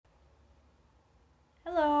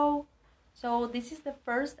So this is the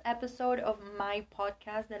first episode of my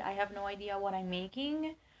podcast that I have no idea what I'm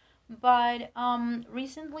making. But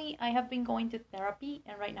recently I have been going to therapy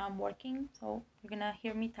and right now I'm working, so you're gonna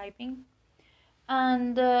hear me typing.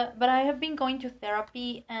 And but I have been going to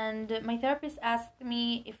therapy, and my therapist asked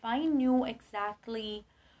me if I knew exactly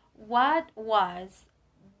what was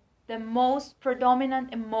the most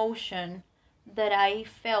predominant emotion that I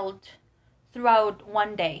felt throughout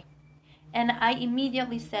one day. And I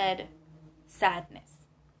immediately said, sadness.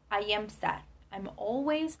 I am sad. I'm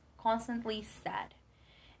always constantly sad.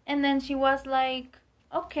 And then she was like,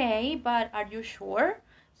 okay, but are you sure?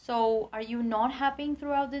 So are you not happy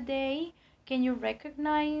throughout the day? Can you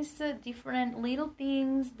recognize different little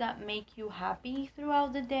things that make you happy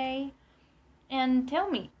throughout the day? And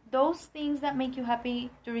tell me, those things that make you happy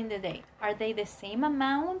during the day, are they the same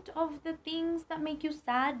amount of the things that make you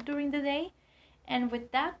sad during the day? And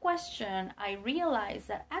with that question, I realized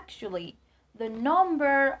that actually the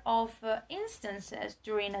number of instances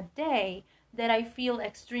during a day that I feel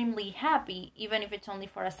extremely happy, even if it's only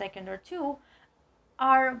for a second or two,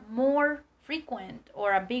 are more frequent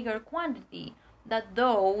or a bigger quantity than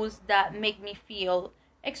those that make me feel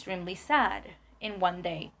extremely sad in one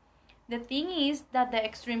day. The thing is that the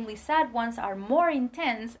extremely sad ones are more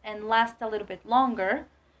intense and last a little bit longer,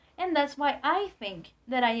 and that's why I think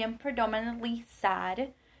that I am predominantly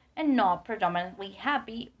sad and not predominantly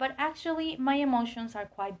happy, but actually my emotions are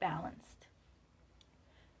quite balanced.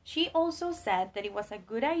 She also said that it was a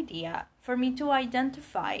good idea for me to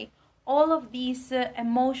identify all of these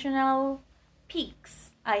emotional peaks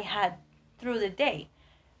I had through the day.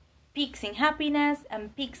 Peaks in happiness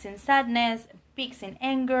and peaks in sadness, peaks in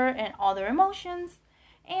anger and other emotions.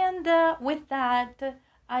 And with that,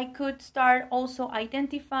 I could start also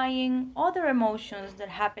identifying other emotions that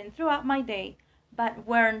happened throughout my day but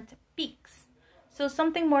weren't peaks. So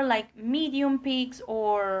something more like medium peaks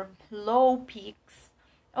or low peaks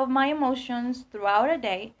of my emotions throughout a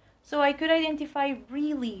day, so I could identify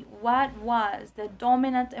really what was the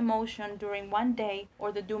dominant emotion during one day,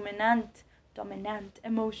 or the dominant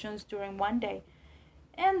emotions during one day,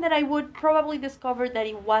 and that I would probably discover that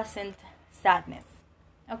it wasn't sadness.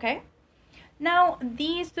 Okay? Now,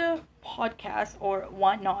 these podcasts or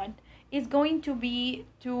whatnot is going to be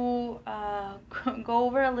to go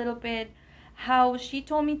over a little bit how she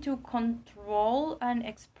told me to control and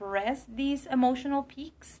express these emotional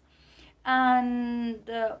peaks. And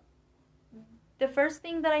the first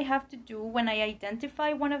thing that I have to do when I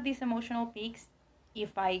identify one of these emotional peaks,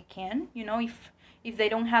 if I can, if they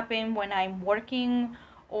don't happen when I'm working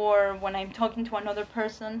or when I'm talking to another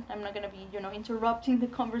person, I'm not going to be, interrupting the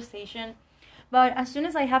conversation. But as soon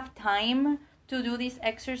as I have time to do this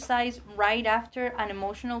exercise right after an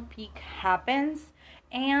emotional peak happens,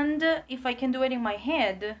 and if I can do it in my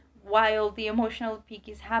head while the emotional peak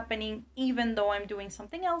is happening, even though I'm doing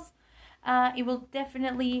something else, it will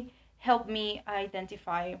definitely help me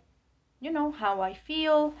identify, how I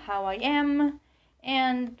feel, how I am,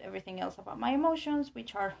 and everything else about my emotions,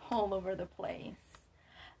 which are all over the place.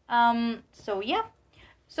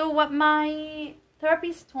 So what my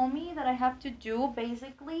therapist told me that I have to do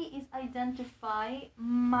basically is identify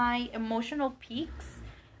my emotional peaks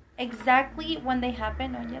exactly when they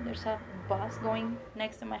happen. Oh yeah, there's a bus going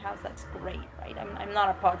next to my house. That's great, right? I'm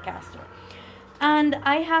not a podcaster. And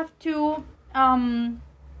I have to,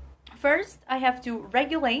 first I have to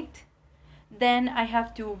regulate, then I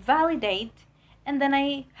have to validate, and then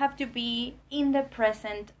I have to be in the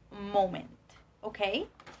present moment, okay?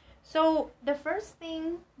 So the first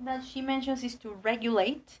thing that she mentions is to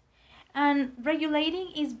regulate. And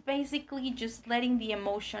regulating is basically just letting the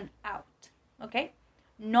emotion out, okay?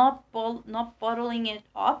 Not bottling it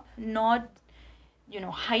up, not,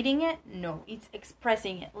 hiding it. No, it's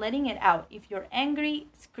expressing it, letting it out. If you're angry,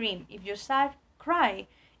 scream. If you're sad, cry.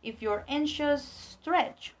 If you're anxious,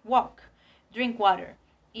 stretch, walk, drink water.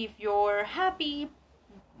 If you're happy,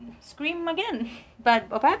 scream again, but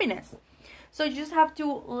of happiness. So you just have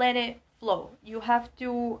to let it flow. You have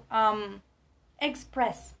to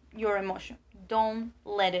express your emotion. Don't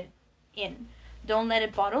let it in. Don't let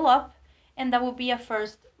it bottle up. And that would be a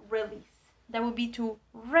first release. That would be to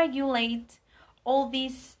regulate all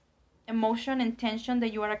this emotion and tension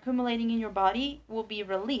that you are accumulating in your body will be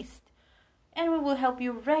released. And we will help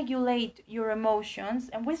you regulate your emotions.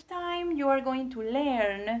 And with time, you are going to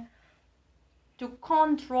learn to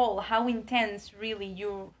control how intense really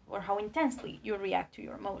you, or how intensely you react to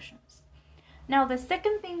your emotions. Now, the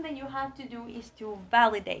second thing that you have to do is to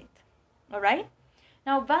validate. All right?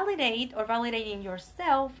 Now, validate or validating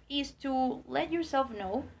yourself is to let yourself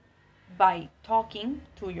know by talking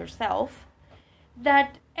to yourself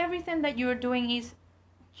that everything that you're doing is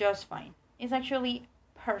just fine. It's actually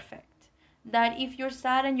perfect. That if you're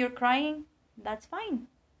sad and you're crying, that's fine.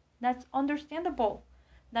 That's understandable.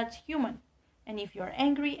 That's human. And if you're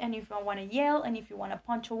angry and if you want to yell and if you want to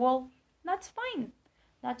punch a wall, that's fine.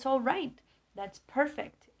 That's all right. That's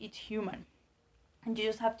perfect. It's human. And you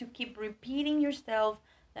just have to keep repeating yourself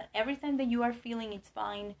that everything that you are feeling is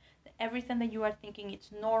fine, that everything that you are thinking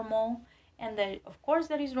it's normal, and that of course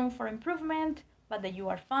there is room for improvement, but that you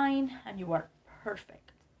are fine and you are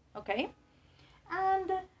perfect. Okay?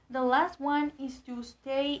 And the last one is to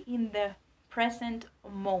stay in the present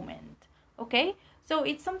moment. Okay? So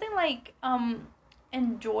it's something like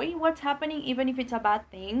enjoy what's happening even if it's a bad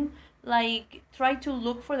thing. Like try to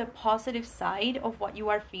look for the positive side of what you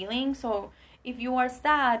are feeling. So if you are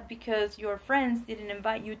sad because your friends didn't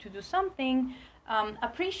invite you to do something,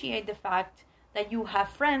 appreciate the fact that you have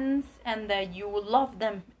friends and that you love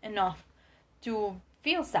them enough to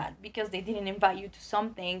feel sad because they didn't invite you to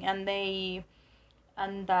something, and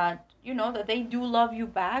that you know that they do love you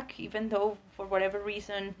back even though for whatever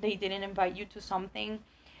reason they didn't invite you to something.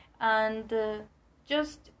 And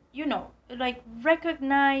just like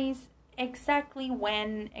recognize exactly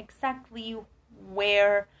when, exactly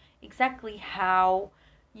where, exactly how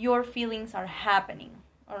your feelings are happening.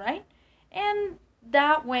 All right? And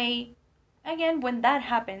that way, again, when that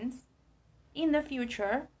happens in the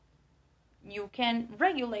future, you can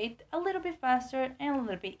regulate a little bit faster and a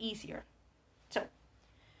little bit easier. So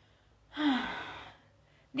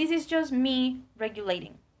this is just me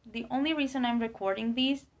regulating. The only reason I'm recording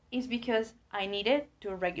this is because I needed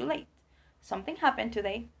to regulate. Something happened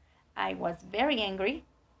today. I was very angry.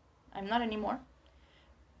 I'm not anymore.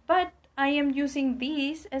 But I am using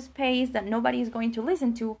this space that nobody is going to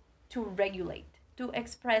listen to regulate, to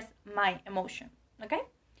express my emotion. Okay?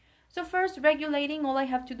 So first, regulating, all I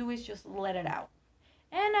have to do is just let it out.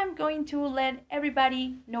 And I'm going to let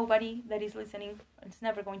nobody that is listening, it's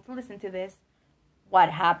never going to listen to this, what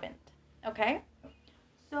happened. Okay?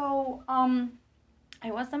 So, I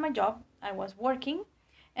was on my job, I was working,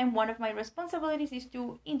 and one of my responsibilities is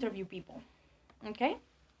to interview people. Okay?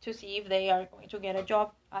 To see if they are going to get a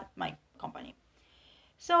job at my company.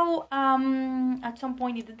 So, at some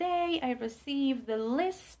point in the day, I received the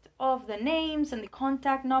list of the names and the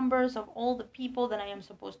contact numbers of all the people that I am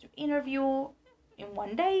supposed to interview in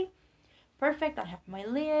one day. Perfect. I have my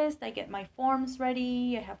list. I get my forms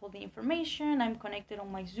ready. I have all the information. I'm connected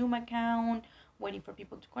on my Zoom account, waiting for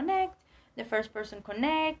people to connect. The first person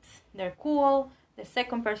connects. They're cool. The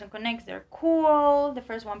second person connects. They're cool. The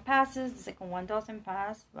first one passes. The second one doesn't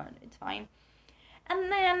pass, but it's fine.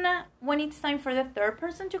 And then when it's time for the third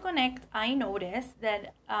person to connect, I notice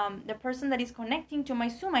that the person that is connecting to my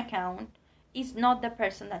Zoom account is not the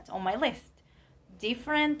person that's on my list.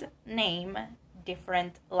 Different name,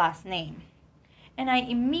 different last name. And I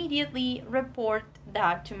immediately report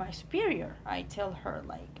that to my superior. I tell her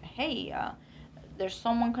like, hey, there's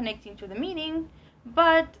someone connecting to the meeting,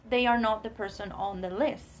 but they are not the person on the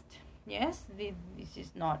list. Yes, this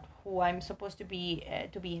is not who I'm supposed to be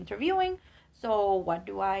interviewing. So what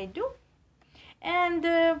do I do? And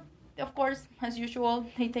of course, as usual,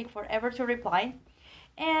 they take forever to reply.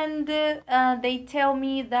 And they tell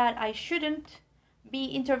me that I shouldn't be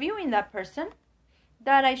interviewing that person,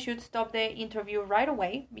 that I should stop the interview right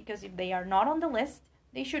away, because if they are not on the list,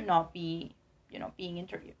 they should not be, being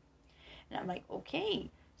interviewed. And I'm like,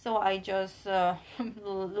 okay. So I just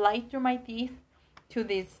lied through my teeth to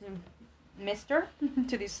this mister,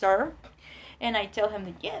 to this sir. And I tell him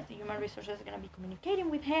that, yes, the human resources are going to be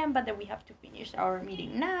communicating with him, but that we have to finish our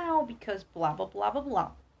meeting now because blah, blah, blah, blah,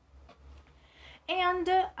 blah. And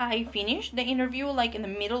I finished the interview, like in the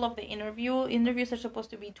middle of the interview. Interviews are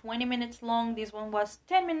supposed to be 20 minutes long. This one was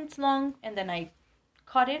 10 minutes long. And then I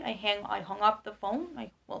cut it. I hung up the phone.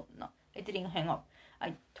 I didn't hang up.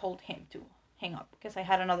 I told him to hang up because I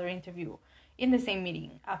had another interview in the same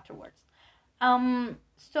meeting afterwards.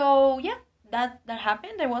 So, yeah. That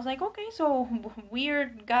happened. I was like, okay, so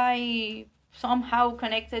weird guy somehow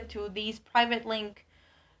connected to this private link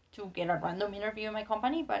to get a random interview in my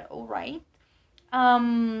company, but all right.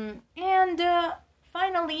 And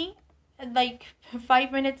finally, like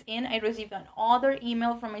 5 minutes in, I received another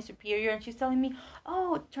email from my superior, and she's telling me,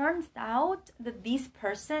 oh, it turns out that this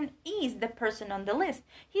person is the person on the list.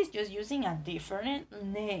 He's just using a different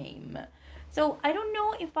name. So I don't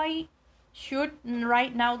know if I should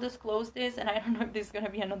right now disclose this, and I don't know if there's gonna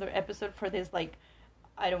be another episode for this. Like,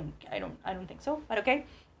 I don't think so, but okay.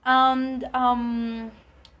 And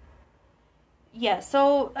yeah,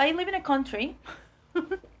 so I live in a country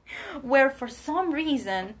where for some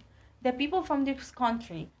reason the people from this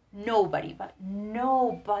country Nobody, but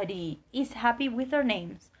nobody is happy with their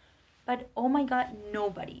names. But oh my god,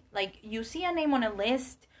 nobody. Like, you see a name on a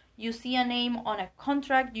list, you see a name on a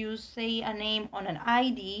contract, you see a name on an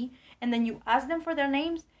ID, and then you ask them for their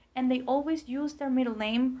names, and they always use their middle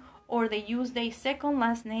name, or they use their second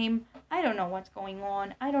last name. I don't know what's going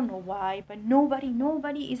on. I don't know why, but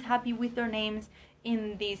nobody is happy with their names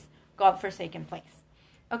in this godforsaken place.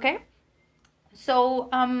 Okay? So,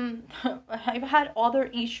 I've had other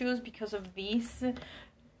issues because of these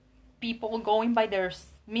people going by their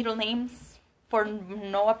middle names for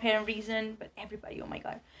no apparent reason, but everybody, oh my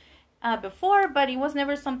god, before, but it was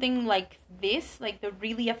never something like this, like that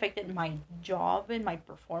really affected my job and my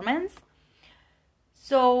performance.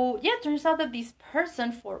 So yeah, it turns out that this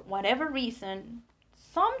person, for whatever reason,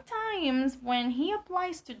 sometimes when he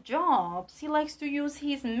applies to jobs, he likes to use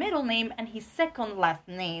his middle name and his second last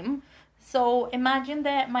name. So imagine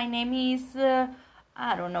that my name is,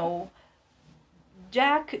 I don't know,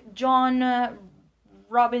 Jack John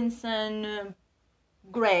Robinson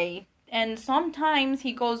Gray, and sometimes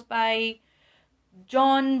he goes by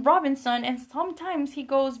John Robinson, and sometimes he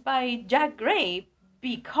goes by Jack Gray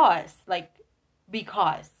because.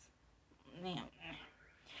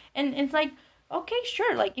 And it's like, okay,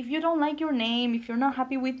 sure, like, if you don't like your name, if you're not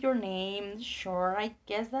happy with your name, sure, I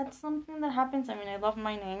guess that's something that happens. I mean, I love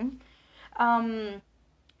my name.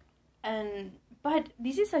 But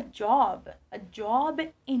this is a job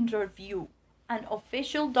interview, an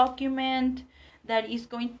official document that is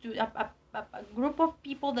going to, a group of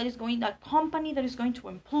people that is going, a company that is going to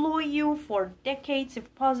employ you for decades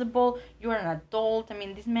if possible. You're an adult. I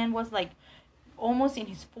mean, this man was like almost in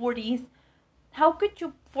his 40s. How could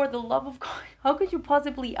you, for the love of God, how could you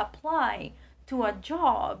possibly apply to a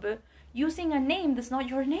job using a name that's not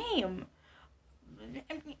your name?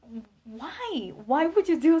 I mean, why would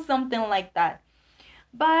you do something like that?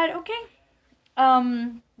 But okay,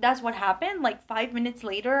 that's what happened. Like 5 minutes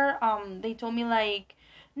later, they told me like,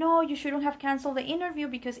 no, you shouldn't have canceled the interview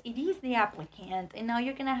because it is the applicant, and now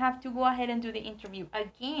you're gonna have to go ahead and do the interview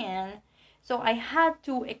again. So I had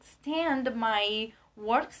to extend my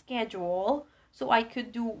work schedule so I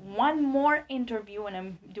could do one more interview, and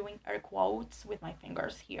I'm doing air quotes with my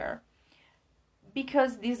fingers here,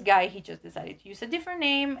 because this guy, he just decided to use a different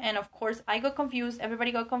name, and of course I got confused,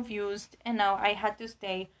 everybody got confused, and now I had to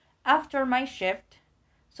stay after my shift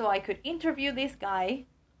so I could interview this guy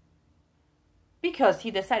because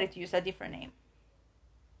he decided to use a different name.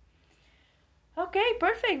 Okay,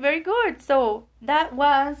 perfect, very good. So that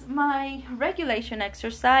was my regulation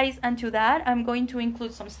exercise, and to that I'm going to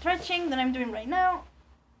include some stretching that I'm doing right now.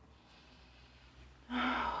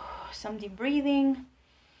 Some deep breathing.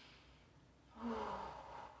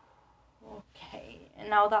 Okay, and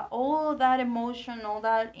now that all that emotion, all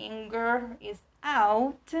that anger is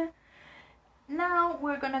out, now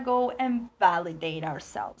we're gonna go and validate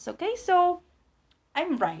ourselves. Okay, so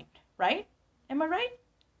I'm right? Am I right?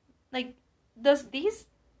 Like, does this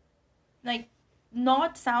like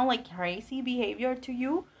not sound like crazy behavior to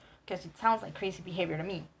you? Because it sounds like crazy behavior to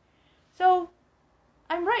me. So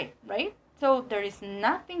I'm right? So there is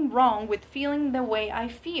nothing wrong with feeling the way I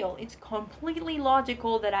feel. It's completely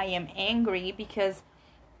logical that I am angry because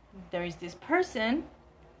there is this person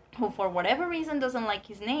who, for whatever reason, doesn't like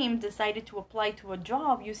his name, decided to apply to a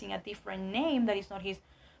job using a different name that is not his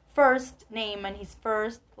first name and his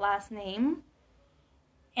first last name.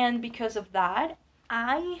 And because of that,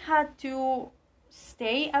 I had to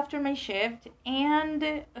stay after my shift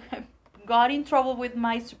and got in trouble with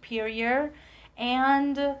my superior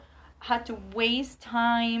and had to waste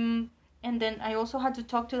time. And then I also had to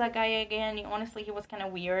talk to that guy again. Honestly, he was kind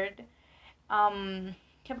of weird.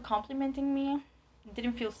 Kept complimenting me. It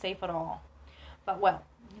didn't feel safe at all. But well,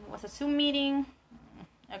 it was a Zoom meeting.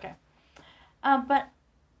 Okay. But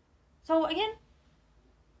so again,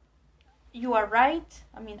 you are right.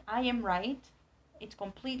 I mean, I am right. It's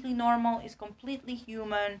completely normal. It's completely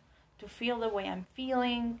human to feel the way I'm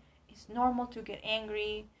feeling. It's normal to get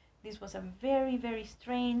angry. This was a very, very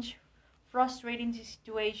strange, frustrating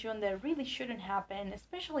situation that really shouldn't happen,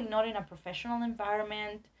 especially not in a professional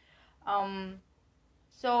environment.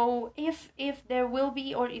 So if there will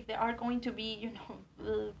be, or if there are going to be,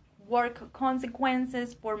 work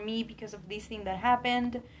consequences for me because of this thing that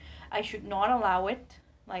happened, I should not allow it.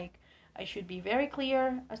 Like, I should be very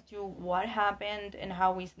clear as to what happened and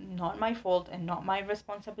how it's not my fault and not my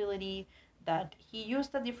responsibility that he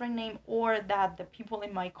used a different name, or that the people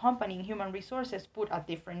in my company in human resources put a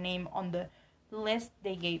different name on the list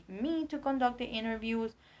they gave me to conduct the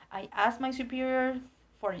interviews. I asked my superior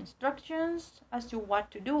for instructions as to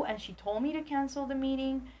what to do, and she told me to cancel the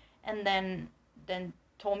meeting, and then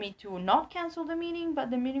told me to not cancel the meeting,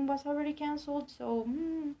 but the meeting was already canceled. So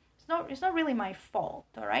it's not really my fault,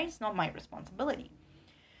 all right? It's not my responsibility.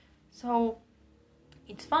 So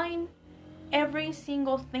it's fine. Every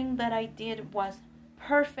single thing that I did was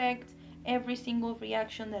perfect. Every single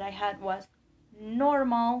reaction that I had was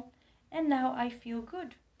normal. And now I feel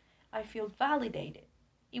good. I feel validated.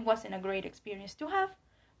 It wasn't a great experience to have,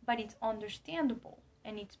 but it's understandable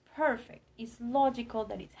and it's perfect. It's logical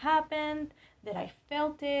that it's happened, that I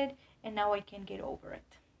felt it, and now I can get over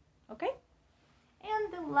it. Okay?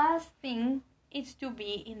 And the last thing is to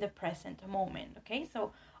be in the present moment. Okay?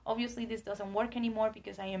 So obviously this doesn't work anymore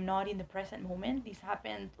because I am not in the present moment. This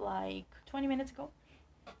happened like 20 minutes ago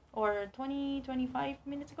or 25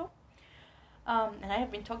 minutes ago. And I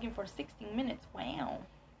have been talking for 16 minutes. Wow.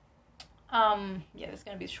 Yeah, this is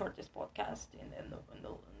going to be the shortest podcast in the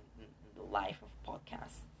life of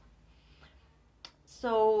podcasts.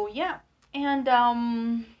 So, yeah. And,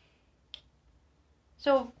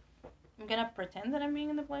 so I'm going to pretend that I'm being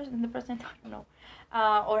in the present. I don't know.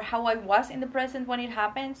 Or how I was in the present when it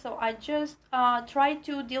happened. So I just tried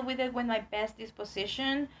to deal with it with my best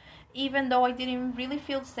disposition, even though I didn't really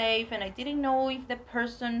feel safe and I didn't know if the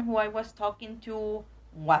person who I was talking to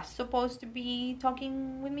was supposed to be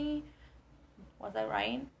talking with me. Was that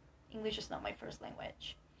right? English is not my first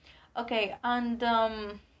language. Okay, and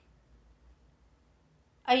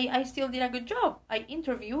I still did a good job. I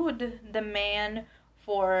interviewed the man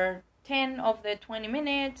for 10 of the 20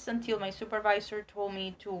 minutes until my supervisor told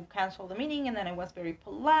me to cancel the meeting, and then I was very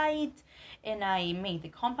polite and I made the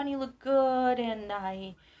company look good and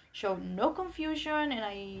I showed no confusion and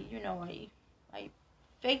I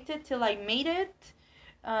faked it till I made it,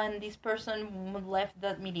 and this person left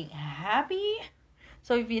that meeting happy.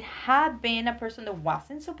 So if it had been a person that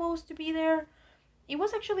wasn't supposed to be there, it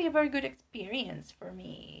was actually a very good experience for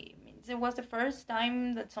me. It was the first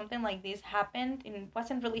time that something like this happened, and it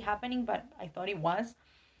wasn't really happening, but I thought it was.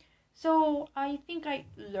 So I think I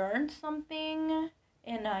learned something,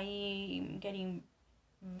 and I'm getting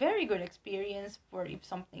very good experience for if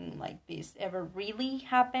something like this ever really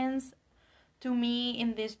happens to me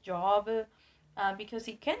in this job, because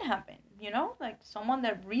it can happen, like someone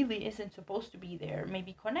that really isn't supposed to be there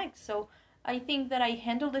maybe connects. So I think that I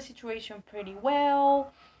handled the situation pretty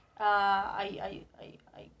well. I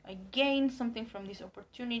gained something from this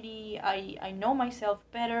opportunity. I know myself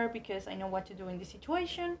better because I know what to do in this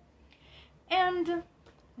situation. And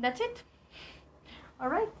that's it. All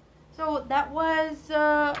right. So that was,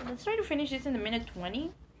 let's try to finish this in a minute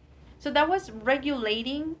 20. So that was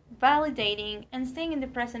regulating, validating, and staying in the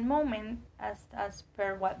present moment as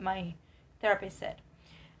per what my therapist said.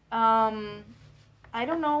 I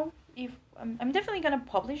don't know if I'm definitely gonna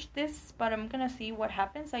publish this, but I'm gonna see what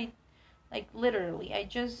happens. I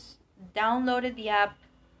just downloaded the app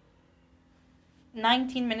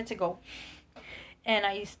 19 minutes ago and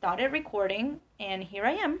I started recording, and here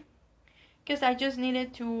I am, because I just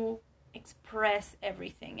needed to express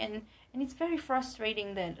everything, and it's very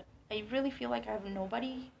frustrating that I really feel like I have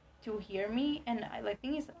nobody to hear me. And the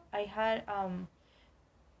thing is, I had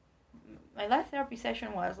my last therapy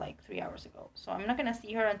session was like 3 hours ago, so I'm not gonna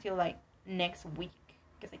see her until like next week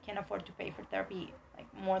because I can't afford to pay for therapy like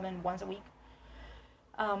more than once a week.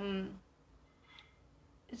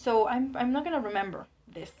 So I'm not gonna remember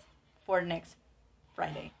this for next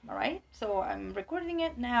Friday, all right? So I'm recording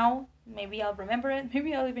it now. Maybe I'll remember it.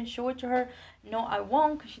 Maybe I'll even show it to her. No, I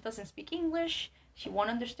won't, because she doesn't speak English. She won't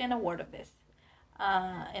understand a word of this.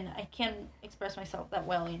 And I can't express myself that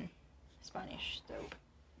well in Spanish. So,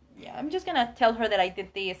 yeah, I'm just gonna tell her that I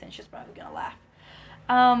did this, and she's probably gonna laugh.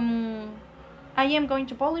 I am going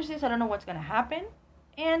to publish this. I don't know what's gonna happen.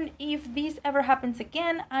 And if this ever happens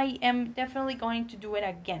again, I am definitely going to do it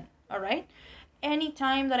again, all right?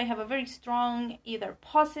 Anytime that I have a very strong, either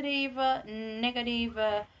positive, negative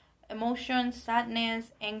emotion,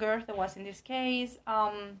 sadness, anger, that was in this case,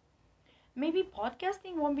 maybe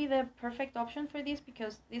podcasting won't be the perfect option for this,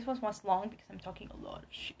 because this one was long because I'm talking a lot of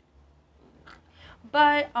shit.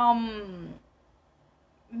 But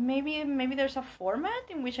maybe there's a format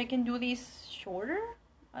in which I can do this shorter.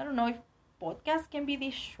 I don't know if podcasts can be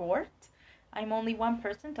this short. I'm only one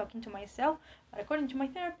person talking to myself, but according to my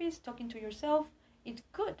therapist, talking to yourself, it's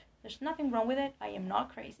good. There's nothing wrong with it. I am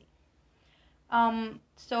not crazy.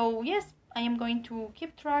 So yes, I am going to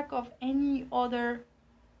keep track of any other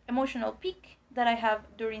emotional peak that I have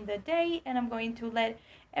during the day, and I'm going to let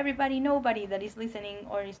nobody that is listening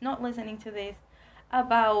or is not listening to this,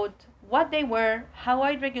 about what they were, how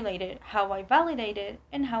I regulated, how I validated,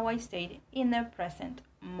 and how I stayed in the present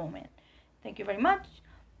moment. Thank you very much.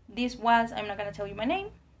 This was, I'm not going to tell you my name.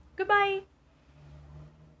 Goodbye.